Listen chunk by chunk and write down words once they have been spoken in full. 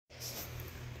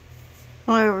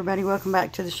Hello everybody, welcome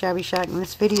back to the Shabby Shack. In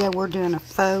this video we're doing a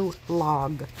faux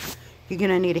log. You're going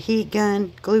to need a heat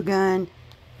gun, glue gun,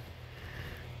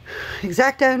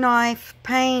 X-Acto knife,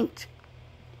 paint,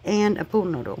 and a pool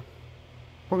noodle.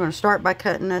 We're going to start by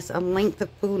cutting us a length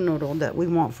of pool noodle that we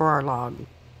want for our log.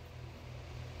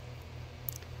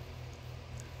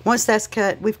 Once that's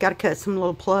cut, we've got to cut some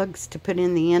little plugs to put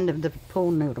in the end of the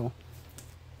pool noodle.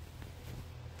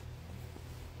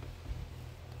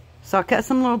 So I cut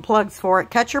some little plugs for it.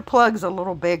 Cut your plugs a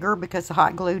little bigger because the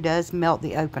hot glue does melt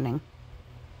the opening.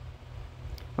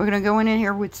 We're going to go in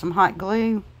here with some hot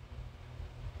glue.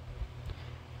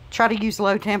 Try to use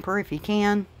low temper if you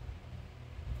can.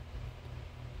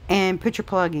 And put your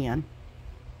plug in.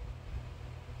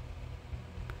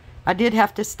 I did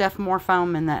have to stuff more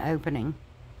foam in that opening.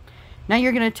 Now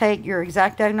you're going to take your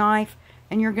X-Acto knife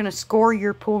and you're going to score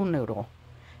your pool noodle.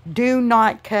 Do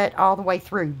not cut all the way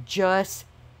through. Just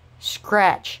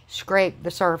scrape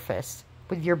the surface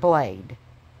with your blade,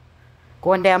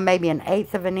 going down maybe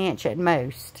 1/8 of an inch at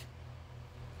most,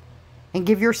 and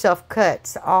give yourself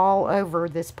cuts all over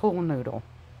this pool noodle,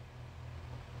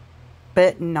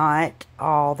 but not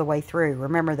all the way through.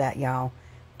 Remember that, y'all.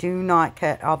 Do not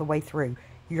cut all the way through.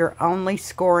 You're only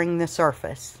scoring the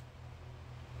surface.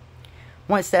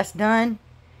 Once that's done,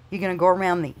 you're going to go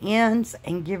around the ends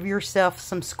and give yourself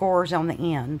some scores on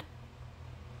the end.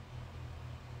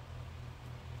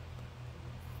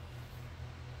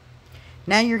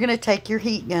 Now you're going to take your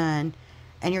heat gun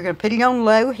and you're going to put it on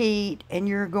low heat and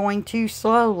you're going to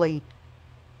slowly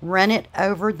run it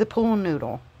over the pool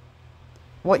noodle.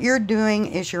 What you're doing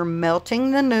is you're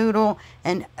melting the noodle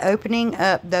and opening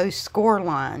up those score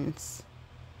lines.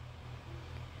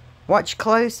 Watch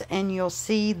close and you'll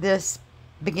see this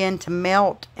begin to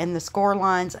melt and the score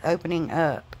lines opening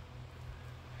up.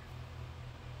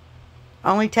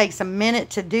 Only takes a minute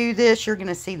to do this. You're going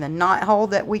to see the knot hole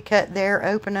that we cut there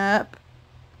open up.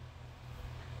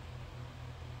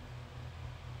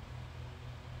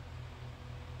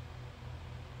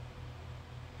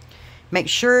 Make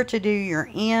sure to do your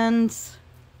ends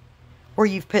where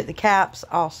you've put the caps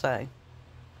also,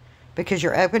 because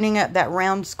you're opening up that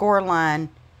round score line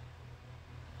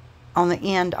on the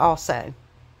end also.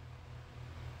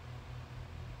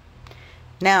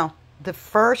 Now, the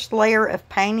first layer of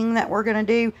painting that we're going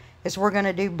to do is we're going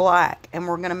to do black, and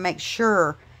we're going to make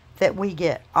sure that we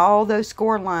get all those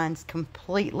score lines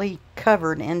completely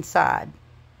covered inside.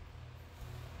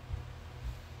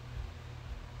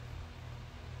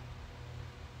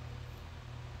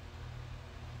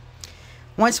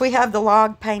 Once we have the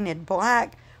log painted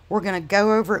black, we're going to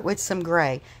go over it with some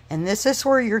gray. And this is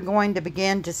where you're going to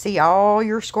begin to see all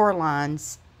your score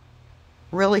lines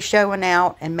really showing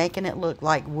out and making it look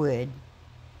like wood.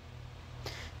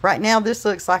 Right now, this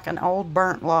looks like an old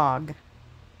burnt log.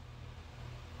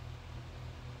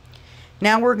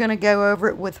 Now we're going to go over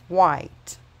it with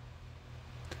white.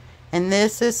 And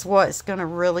this is what's going to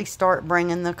really start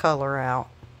bringing the color out.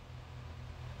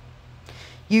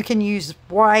 You can use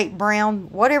white, brown,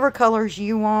 whatever colors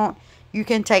you want. You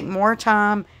can take more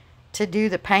time to do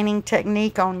the painting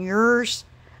technique on yours.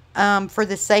 For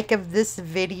the sake of this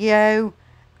video,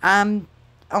 I'm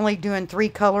only doing 3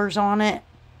 colors on it.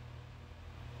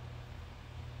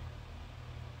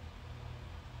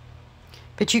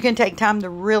 But you can take time to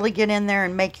really get in there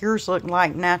and make yours look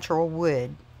like natural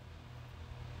wood.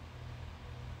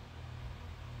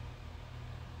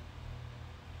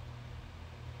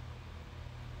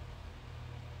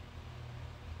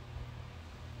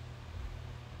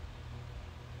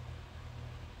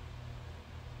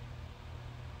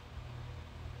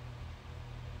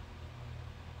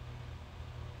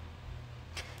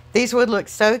 These would look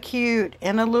so cute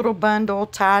in a little bundle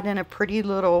tied in a pretty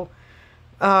little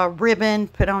ribbon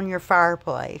put on your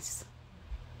fireplace.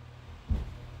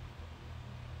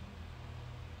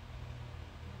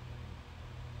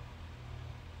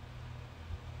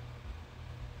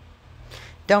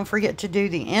 Don't forget to do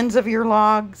the ends of your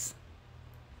logs.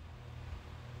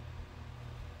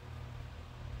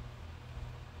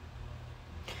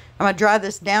 I'm going to dry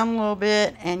this down a little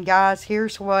bit, and guys,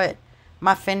 here's what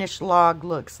my finished log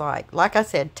looks like. Like I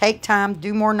said, take time,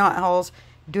 do more knot holes,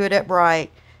 do it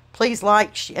upright. Please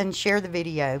like and share the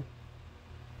video.